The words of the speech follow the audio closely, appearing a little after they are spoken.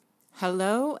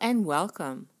Hello and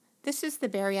welcome. This is the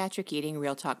Bariatric Eating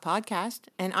Real Talk podcast,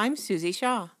 and I'm Susie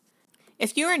Shaw.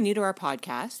 If you are new to our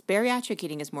podcast, bariatric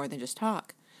eating is more than just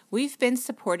talk. We've been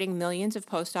supporting millions of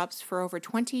post-ops for over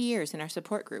 20 years in our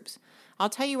support groups. I'll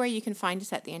tell you where you can find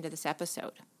us at the end of this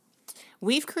episode.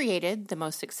 We've created the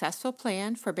most successful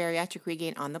plan for bariatric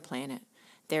regain on the planet.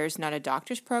 There's not a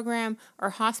doctor's program or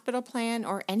hospital plan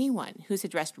or anyone who's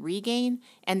addressed regain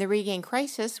and the regain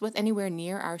crisis with anywhere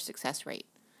near our success rate.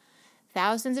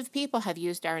 Thousands of people have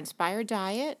used our Inspire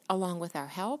diet, along with our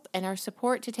help and our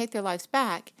support to take their lives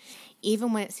back,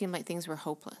 even when it seemed like things were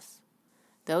hopeless.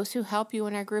 Those who help you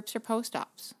in our groups are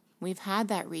post-ops. We've had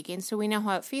that regain, so we know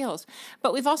how it feels,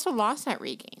 but we've also lost that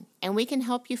regain, and we can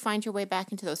help you find your way back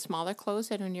into those smaller clothes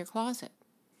that are in your closet.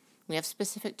 We have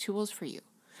specific tools for you.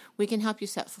 We can help you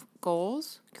set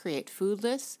goals, create food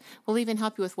lists. We'll even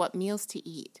help you with what meals to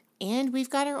eat, and we've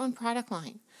got our own product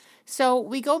line. So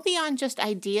we go beyond just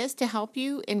ideas to help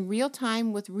you in real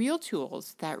time with real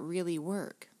tools that really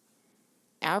work.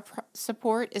 Our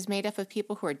support is made up of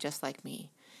people who are just like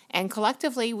me. And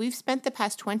collectively, we've spent the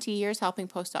past 20 years helping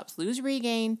post-ops lose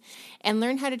regain and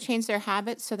learn how to change their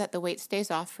habits so that the weight stays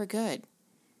off for good.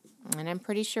 And I'm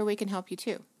pretty sure we can help you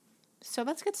too. So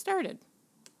let's get started.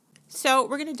 So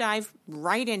we're going to dive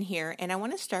right in here, and I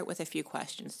want to start with a few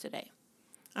questions today.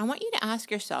 I want you to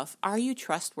ask yourself, are you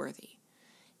trustworthy?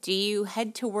 Do you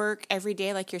head to work every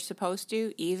day like you're supposed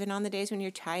to, even on the days when you're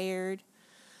tired?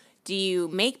 Do you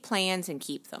make plans and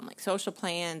keep them, like social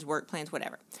plans, work plans,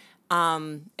 whatever?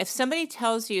 If somebody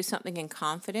tells you something in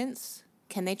confidence,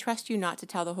 can they trust you not to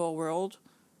tell the whole world?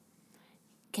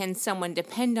 Can someone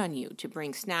depend on you to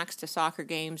bring snacks to soccer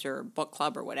games or book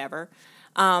club or whatever?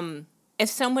 If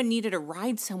someone needed a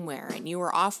ride somewhere and you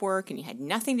were off work and you had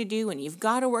nothing to do and you've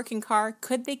got a working car,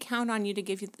 could they count on you to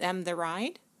give them the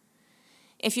ride?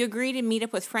 If you agree to meet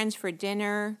up with friends for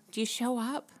dinner, do you show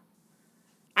up?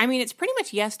 I mean, it's pretty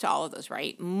much yes to all of those,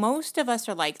 right? Most of us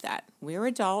are like that. We're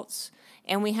adults,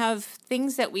 and we have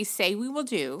things that we say we will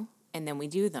do, and then we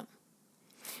do them.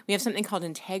 We have something called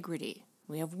integrity.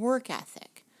 We have work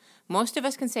ethic. Most of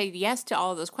us can say yes to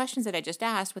all of those questions that I just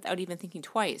asked without even thinking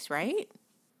twice, right?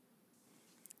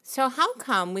 So how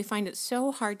come we find it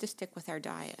so hard to stick with our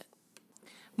diet?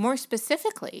 More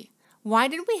specifically, why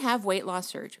did we have weight loss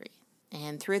surgery?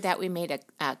 And through that, we made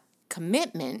a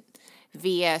commitment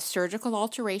via surgical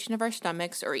alteration of our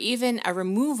stomachs or even a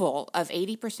removal of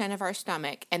 80% of our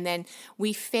stomach. And then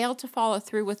we failed to follow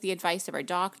through with the advice of our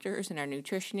doctors and our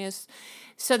nutritionists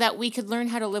so that we could learn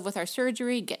how to live with our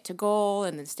surgery, get to goal,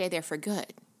 and then stay there for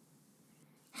good.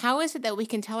 How is it that we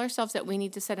can tell ourselves that we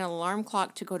need to set an alarm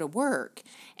clock to go to work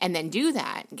and then do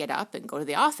that, get up and go to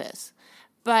the office?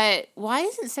 But why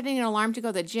isn't setting an alarm to go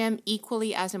to the gym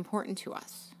equally as important to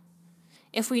us?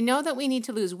 If we know that we need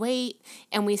to lose weight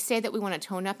and we say that we want to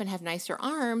tone up and have nicer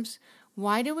arms,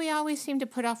 why do we always seem to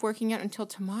put off working out until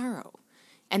tomorrow?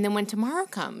 And then when tomorrow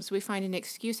comes, we find an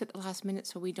excuse at the last minute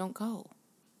so we don't go.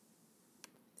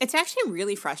 It's actually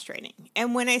really frustrating.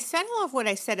 And when I said all of what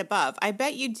I said above, I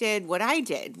bet you did what I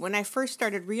did when I first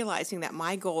started realizing that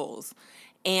my goals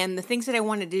and the things that I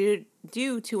wanted to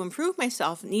do to improve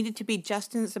myself needed to be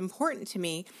just as important to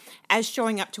me as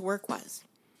showing up to work was.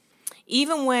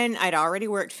 Even when I'd already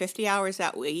worked 50 hours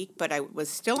that week, but I was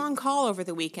still on call over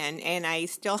the weekend, and I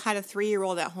still had a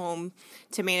 3-year-old at home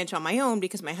to manage on my own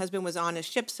because my husband was on a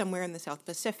ship somewhere in the South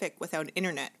Pacific without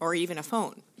internet or even a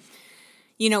phone.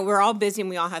 You know, we're all busy and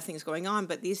we all have things going on,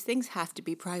 but these things have to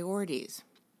be priorities.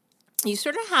 You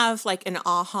sort of have like an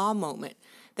aha moment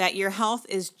that your health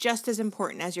is just as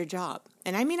important as your job.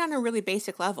 And I mean on a really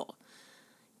basic level.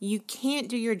 You can't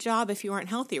do your job if you aren't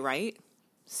healthy, right?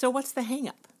 So what's the hang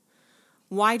up?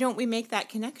 Why don't we make that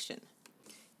connection?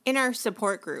 In our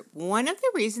support group, one of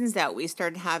the reasons that we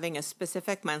started having a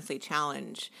specific monthly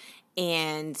challenge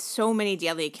and so many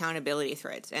daily accountability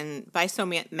threads, and by so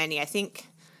many, I think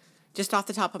just off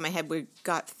the top of my head, we've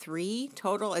got 3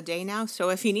 total a day now. So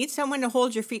if you need someone to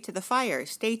hold your feet to the fire,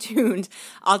 stay tuned.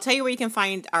 I'll tell you where you can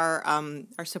find our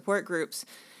support groups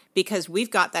because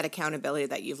we've got that accountability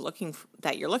that you're looking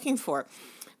for.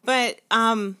 But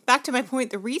back to my point,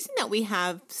 the reason that we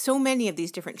have so many of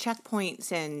these different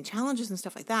checkpoints and challenges and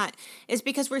stuff like that is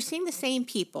because we're seeing the same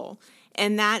people,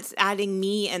 and that's adding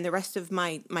me and the rest of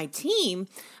my team.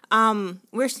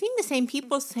 We're seeing the same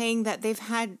people saying that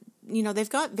they've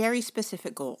got very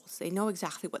specific goals. They know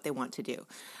exactly what they want to do.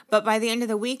 But by the end of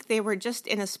the week, they were just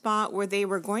in a spot where they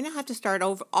were going to have to start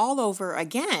all over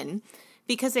again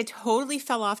because they totally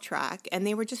fell off track and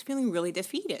they were just feeling really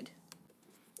defeated.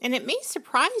 And it may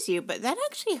surprise you, but that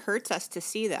actually hurts us to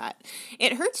see that.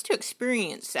 It hurts to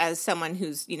experience as someone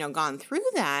who's, gone through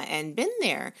that and been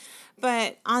there.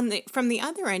 But from the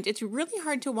other end, it's really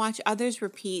hard to watch others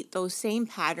repeat those same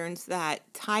patterns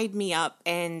that tied me up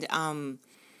and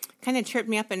kind of tripped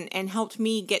me up and helped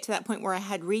me get to that point where I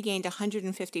had regained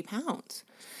 150 pounds.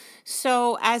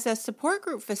 So as a support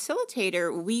group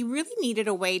facilitator, we really needed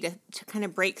a way to kind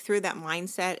of break through that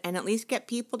mindset and at least get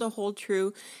people to hold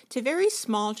true to very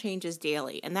small changes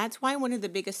daily. And that's why one of the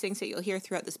biggest things that you'll hear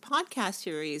throughout this podcast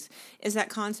series is that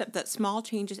concept that small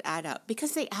changes add up,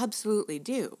 because they absolutely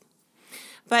do.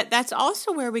 But that's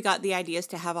also where we got the ideas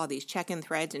to have all these check-in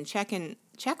threads and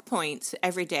checkpoints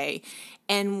every day,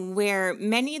 and where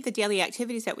many of the daily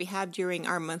activities that we have during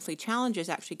our monthly challenges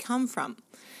actually come from.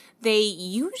 They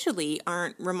usually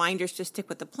aren't reminders to stick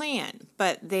with the plan,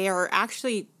 but they are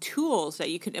actually tools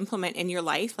that you can implement in your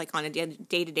life, like on a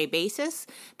day-to-day basis,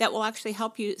 that will actually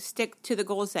help you stick to the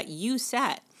goals that you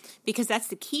set, because that's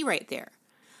the key right there.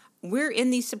 We're in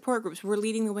these support groups. We're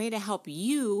leading the way to help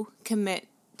you commit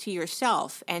to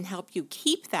yourself and help you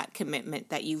keep that commitment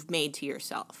that you've made to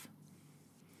yourself.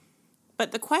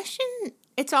 But the question,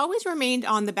 it's always remained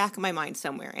on the back of my mind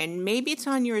somewhere, and maybe it's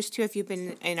on yours too if you've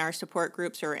been in our support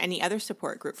groups or any other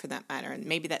support group for that matter, and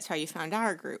maybe that's how you found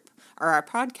our group, or our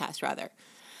podcast rather.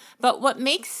 But what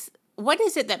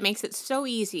is it that makes it so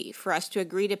easy for us to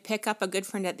agree to pick up a good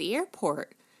friend at the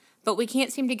airport, but we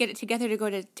can't seem to get it together to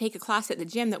go to take a class at the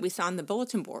gym that we saw on the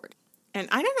bulletin board? And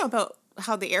I don't know about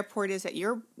how the airport is at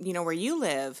your, where you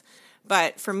live,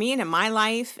 but for me and in my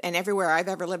life and everywhere I've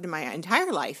ever lived in my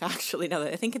entire life, actually, now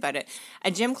that I think about it, a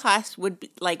gym class would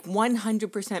be like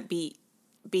 100%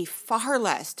 be far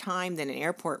less time than an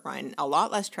airport run, a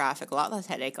lot less traffic, a lot less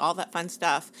headache, all that fun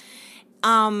stuff.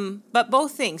 But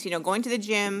both things, going to the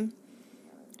gym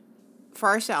for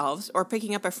ourselves or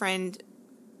picking up a friend,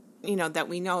 that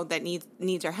we know that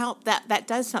needs our help, that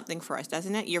does something for us,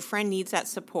 doesn't it? Your friend needs that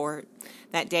support.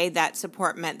 That day, that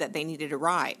support meant that they needed a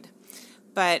ride.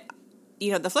 But,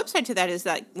 the flip side to that is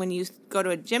that when you go to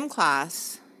a gym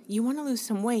class, you want to lose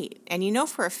some weight. And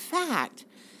for a fact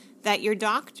that your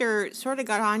doctor sort of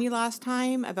got on you last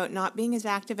time about not being as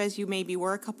active as you maybe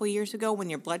were a couple of years ago when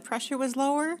your blood pressure was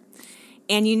lower.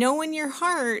 And in your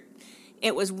heart,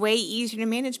 it was way easier to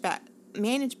manage back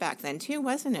then too,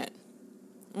 wasn't it?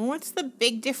 What's the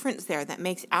big difference there that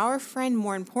makes our friend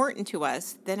more important to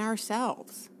us than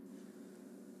ourselves?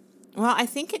 Well, I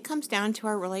think it comes down to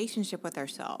our relationship with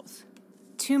ourselves.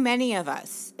 Too many of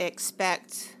us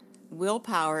expect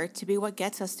willpower to be what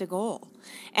gets us to goal.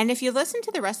 And if you listen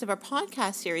to the rest of our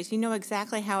podcast series, you know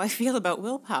exactly how I feel about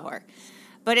willpower.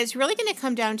 But it's really going to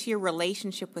come down to your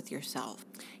relationship with yourself.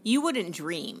 You wouldn't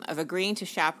dream of agreeing to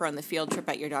chaperone the field trip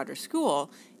at your daughter's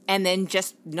school and then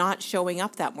just not showing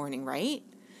up that morning, right?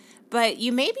 But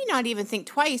you maybe not even think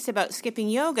twice about skipping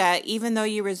yoga, even though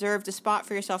you reserved a spot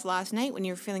for yourself last night when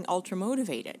you were feeling ultra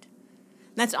motivated.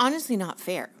 That's honestly not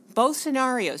fair. Both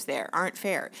scenarios there aren't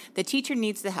fair. The teacher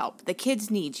needs the help. The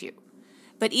kids need you.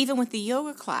 But even with the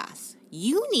yoga class,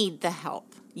 you need the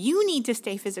help. You need to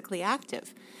stay physically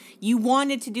active. You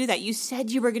wanted to do that. You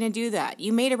said you were going to do that.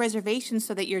 You made a reservation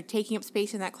so that you're taking up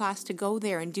space in that class to go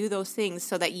there and do those things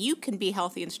so that you can be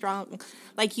healthy and strong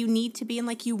like you need to be and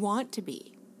like you want to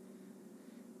be.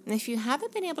 And if you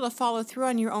haven't been able to follow through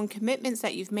on your own commitments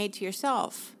that you've made to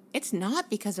yourself, it's not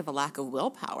because of a lack of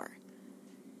willpower.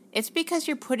 It's because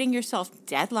you're putting yourself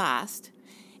dead last,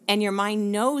 and your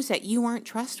mind knows that you aren't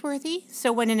trustworthy.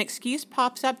 So when an excuse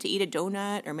pops up to eat a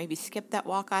donut or maybe skip that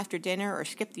walk after dinner or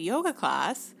skip the yoga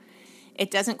class,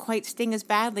 it doesn't quite sting as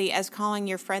badly as calling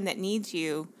your friend that needs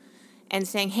you and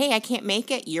saying, hey, I can't make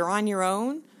it, you're on your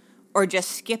own, or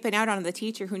just skipping out on the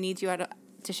teacher who needs you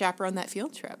to chaperone that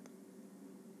field trip.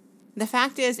 The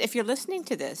fact is, if you're listening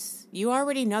to this, you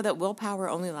already know that willpower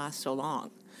only lasts so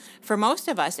long. For most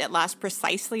of us, it lasts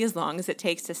precisely as long as it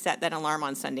takes to set that alarm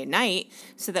on Sunday night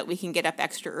so that we can get up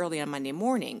extra early on Monday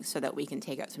morning so that we can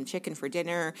take out some chicken for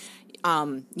dinner.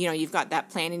 You've got that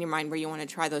plan in your mind where you want to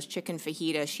try those chicken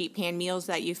fajita sheet pan meals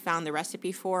that you found the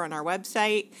recipe for on our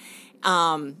website.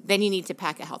 Then you need to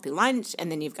pack a healthy lunch,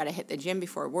 and then you've got to hit the gym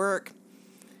before work.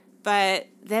 But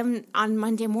then on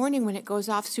Monday morning when it goes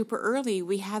off super early,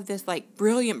 we have this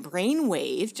brilliant brain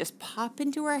wave just pop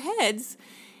into our heads.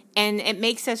 And it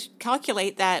makes us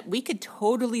calculate that we could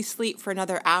totally sleep for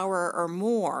another hour or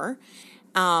more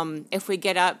if we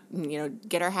get up,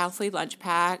 get our healthy lunch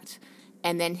packed,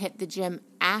 and then hit the gym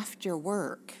after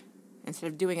work instead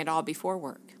of doing it all before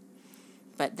work.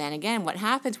 But then again, what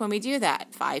happens when we do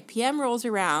that? 5 p.m. rolls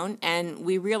around, and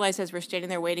we realize as we're standing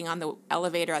there waiting on the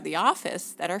elevator at the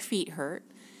office that our feet hurt,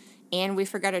 and we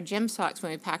forgot our gym socks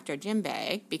when we packed our gym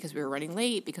bag because we were running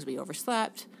late, because we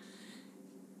overslept.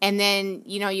 And then,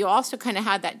 you also kind of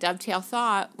had that dovetail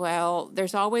thought, well,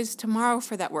 there's always tomorrow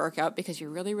for that workout because you're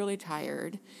really, really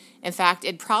tired. In fact,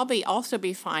 it'd probably also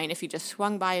be fine if you just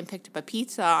swung by and picked up a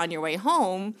pizza on your way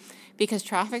home because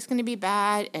traffic's going to be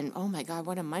bad. And oh my God,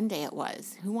 what a Monday it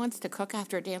was. Who wants to cook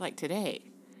after a day like today?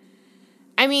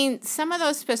 I mean, some of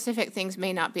those specific things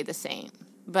may not be the same,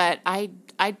 but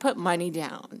I'd put money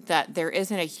down that there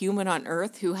isn't a human on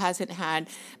earth who hasn't had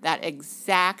that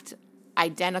exact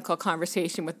identical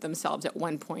conversation with themselves at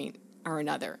one point or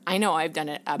another. I know I've done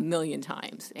it a million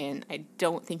times, and I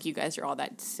don't think you guys are all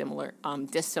that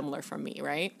dissimilar from me,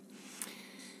 right?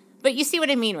 But you see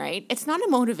what I mean, right? It's not a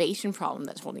motivation problem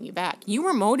that's holding you back. You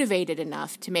were motivated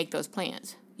enough to make those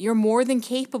plans. You're more than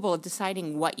capable of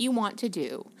deciding what you want to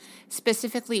do,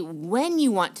 specifically when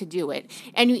you want to do it,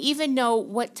 and you even know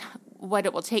what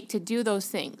it will take to do those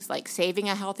things, like saving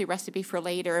a healthy recipe for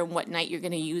later and what night you're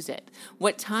going to use it,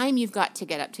 what time you've got to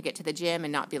get up to get to the gym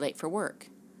and not be late for work.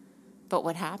 But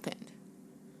what happened?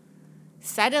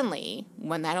 Suddenly,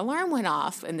 when that alarm went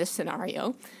off in this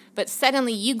scenario, but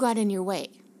suddenly you got in your way.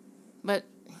 But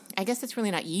I guess it's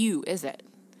really not you, is it?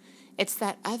 It's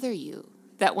that other you,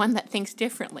 that one that thinks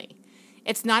differently.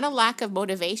 It's not a lack of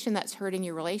motivation that's hurting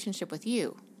your relationship with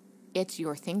you. It's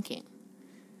your thinking.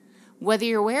 Whether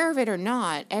you're aware of it or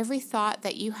not, every thought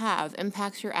that you have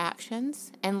impacts your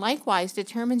actions and likewise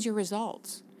determines your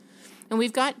results. And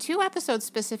we've got 2 episodes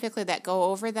specifically that go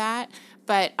over that,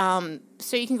 but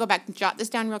so you can go back and jot this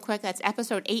down real quick. That's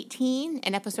episode 18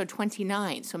 and episode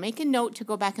 29. So make a note to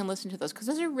go back and listen to those because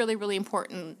those are really, really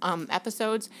important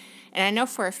episodes. And I know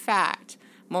for a fact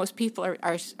most people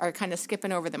are kind of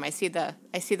skipping over them. I see the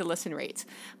listen rates.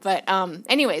 But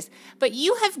but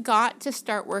you have got to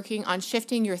start working on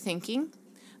shifting your thinking,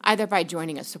 either by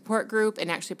joining a support group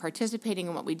and actually participating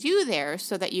in what we do there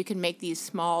so that you can make these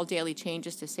small daily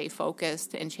changes to stay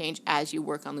focused and change as you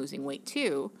work on losing weight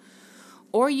too.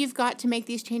 Or you've got to make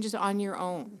these changes on your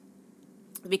own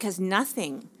because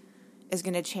nothing is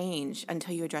going to change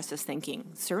until you address this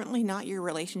thinking. Certainly not your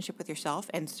relationship with yourself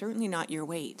and certainly not your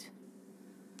weight.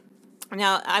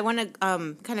 Now, I want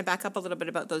to kind of back up a little bit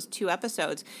about those 2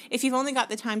 episodes. If you've only got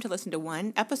the time to listen to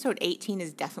one, episode 18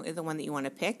 is definitely the one that you want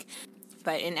to pick.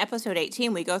 But in episode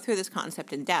 18, we go through this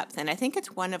concept in depth, and I think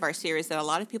it's one of our series that a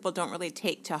lot of people don't really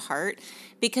take to heart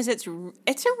because it's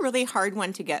a really hard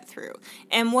one to get through.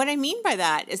 And what I mean by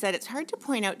that is that it's hard to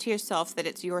point out to yourself that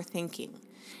it's your thinking.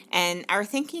 And our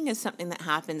thinking is something that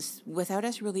happens without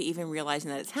us really even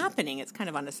realizing that it's happening. It's kind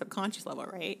of on a subconscious level,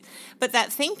 right? But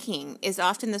that thinking is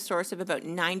often the source of about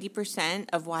 90%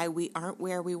 of why we aren't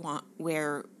where we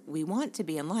want to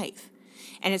be in life.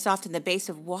 And it's often the base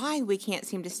of why we can't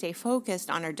seem to stay focused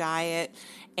on our diet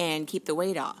and keep the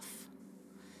weight off.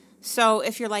 So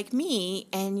if you're like me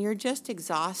and you're just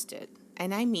exhausted,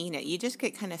 and I mean it, you just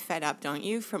get kind of fed up, don't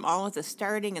you, from all of the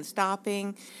starting and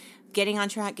stopping, getting on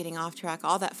track, getting off track,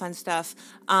 all that fun stuff.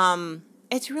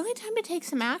 It's really time to take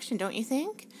some action, don't you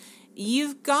think?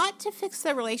 You've got to fix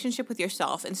the relationship with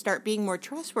yourself and start being more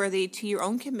trustworthy to your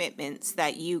own commitments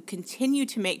that you continue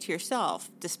to make to yourself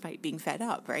despite being fed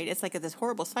up, right? It's like this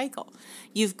horrible cycle.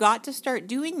 You've got to start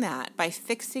doing that by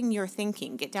fixing your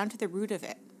thinking. Get down to the root of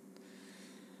it.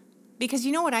 Because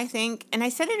you know what I think, and I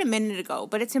said it a minute ago,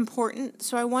 but it's important,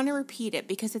 so I want to repeat it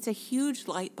because it's a huge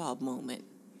light bulb moment.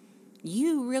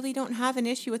 You really don't have an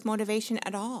issue with motivation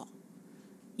at all.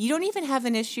 You don't even have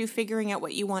an issue figuring out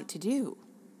what you want to do.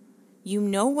 You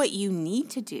know what you need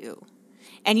to do,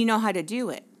 and you know how to do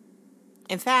it.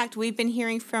 In fact, we've been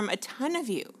hearing from a ton of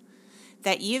you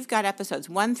that you've got episodes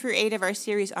 1 through 8 of our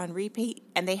series on repeat,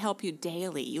 and they help you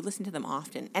daily. You listen to them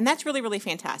often, and that's really, really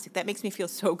fantastic. That makes me feel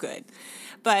so good.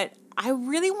 But I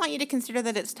really want you to consider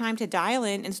that it's time to dial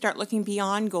in and start looking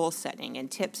beyond goal setting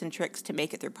and tips and tricks to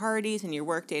make it through parties and your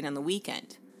work day and on the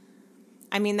weekend.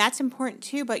 I mean, that's important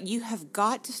too, but you have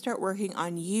got to start working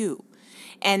on you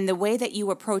and the way that you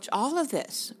approach all of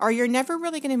this, or you're never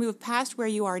really going to move past where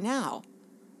you are now.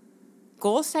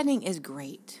 Goal setting is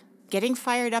great. Getting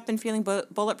fired up and feeling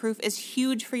bulletproof is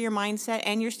huge for your mindset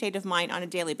and your state of mind on a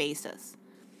daily basis.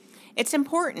 It's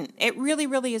important. It really,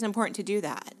 really is important to do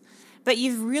that. But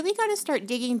you've really got to start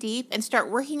digging deep and start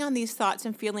working on these thoughts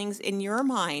and feelings in your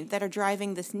mind that are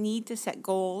driving this need to set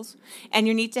goals and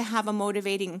your need to have a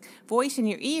motivating voice in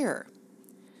your ear.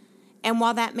 And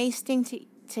while that may sting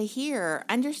to hear,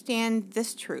 understand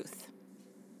this truth.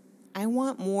 I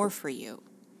want more for you.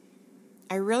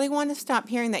 I really want to stop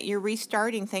hearing that you're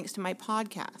restarting thanks to my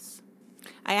podcasts.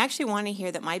 I actually want to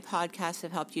hear that my podcasts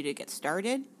have helped you to get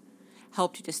started,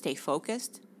 helped you to stay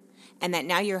focused, and that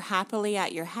now you're happily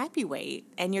at your happy weight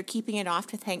and you're keeping it off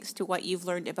thanks to what you've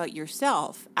learned about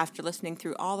yourself after listening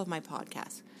through all of my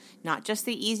podcasts, not just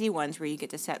the easy ones where you get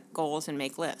to set goals and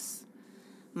make lists.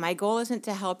 My goal isn't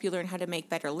to help you learn how to make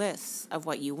better lists of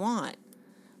what you want.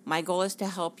 My goal is to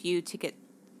help you to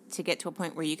get to a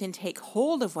point where you can take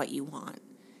hold of what you want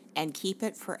and keep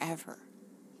it forever.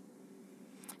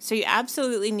 So you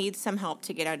absolutely need some help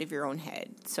to get out of your own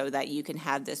head so that you can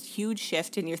have this huge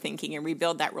shift in your thinking and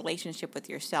rebuild that relationship with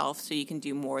yourself so you can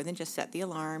do more than just set the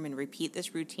alarm and repeat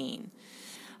this routine.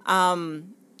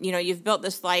 You've built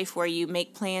this life where you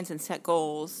make plans and set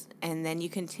goals, and then you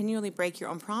continually break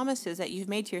your own promises that you've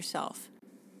made to yourself.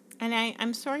 And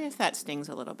I'm sorry if that stings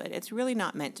a little bit. It's really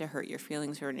not meant to hurt your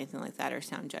feelings or anything like that or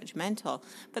sound judgmental,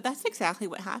 but that's exactly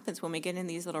what happens when we get in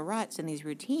these little ruts and these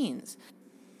routines.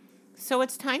 So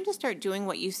it's time to start doing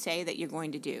what you say that you're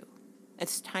going to do.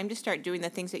 It's time to start doing the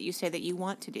things that you say that you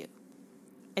want to do.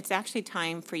 It's actually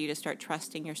time for you to start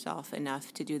trusting yourself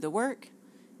enough to do the work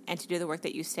and to do the work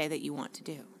that you say that you want to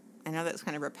do. I know that's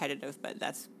kind of repetitive, but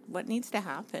that's what needs to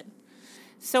happen.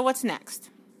 So what's next?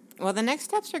 Well, the next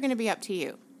steps are going to be up to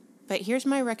you. But here's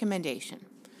my recommendation.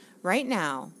 Right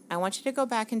now, I want you to go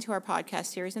back into our podcast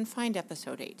series and find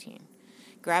episode 18.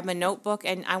 Grab a notebook,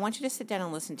 and I want you to sit down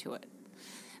and listen to it.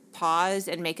 Pause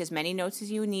and make as many notes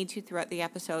as you need to throughout the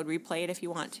episode. Replay it if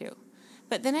you want to.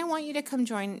 But then I want you to come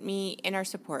join me in our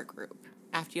support group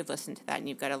after you've listened to that and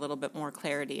you've got a little bit more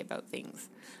clarity about things.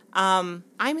 I'm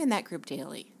in that group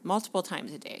daily, multiple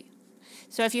times a day.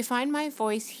 So if you find my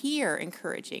voice here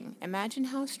encouraging, imagine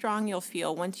how strong you'll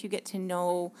feel once you get to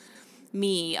know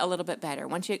me a little bit better.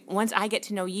 Once I get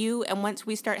to know you, and once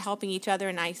we start helping each other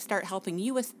and I start helping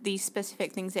you with these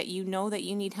specific things that you know that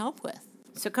you need help with.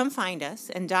 So come find us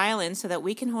and dial in so that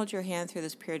we can hold your hand through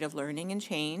this period of learning and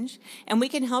change, and we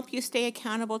can help you stay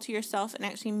accountable to yourself and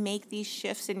actually make these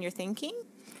shifts in your thinking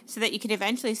so that you can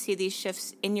eventually see these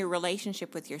shifts in your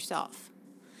relationship with yourself.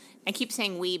 I keep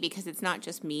saying we because it's not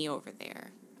just me over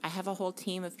there. I have a whole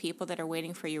team of people that are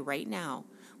waiting for you right now.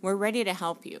 We're ready to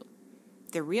help you.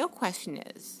 The real question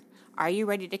is, are you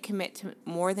ready to commit to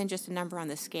more than just a number on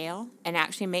the scale and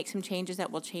actually make some changes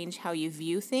that will change how you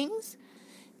view things?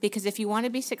 Because if you want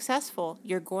to be successful,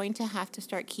 you're going to have to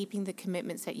start keeping the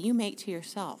commitments that you make to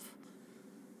yourself.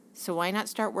 So why not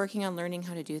start working on learning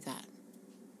how to do that?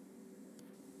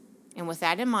 And with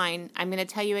that in mind, I'm going to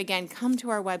tell you again, come to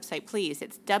our website, please.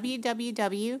 It's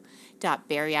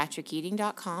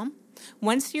www.bariatriceating.com.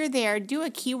 Once you're there, do a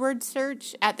keyword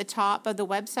search at the top of the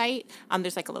website.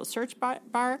 There's like a little search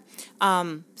bar.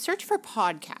 Search for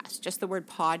podcasts, just the word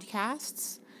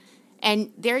podcasts.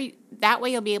 And that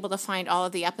way you'll be able to find all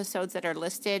of the episodes that are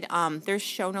listed. There's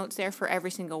show notes there for every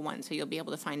single one, so you'll be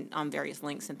able to find various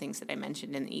links and things that I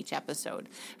mentioned in each episode.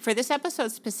 For this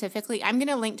episode specifically, I'm going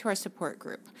to link to our support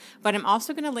group, but I'm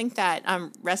also going to link that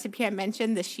recipe I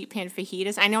mentioned, the sheet pan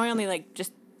fajitas. I know I only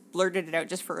just blurted it out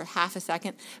just for half a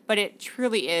second, but it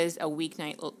truly is a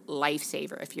weeknight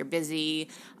lifesaver. If you're busy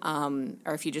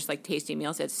or if you just like tasty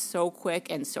meals, it's so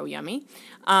quick and so yummy.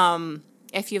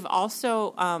 If you've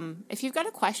got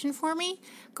a question for me,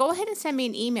 go ahead and send me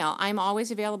an email. I'm always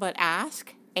available at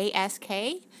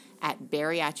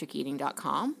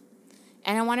ask@bariatriceating.com.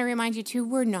 And I want to remind you too,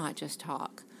 we're not just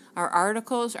talk. Our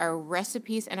articles, our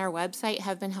recipes, and our website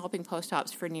have been helping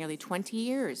post-ops for nearly 20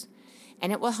 years.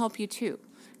 And it will help you too.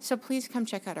 So please come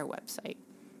check out our website.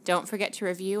 Don't forget to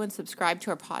review and subscribe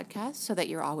to our podcast so that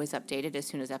you're always updated as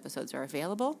soon as episodes are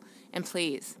available. And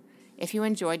please, if you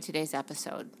enjoyed today's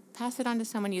episode, pass it on to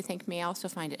someone you think may also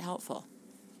find it helpful.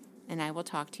 And I will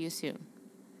talk to you soon.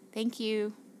 Thank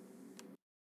you.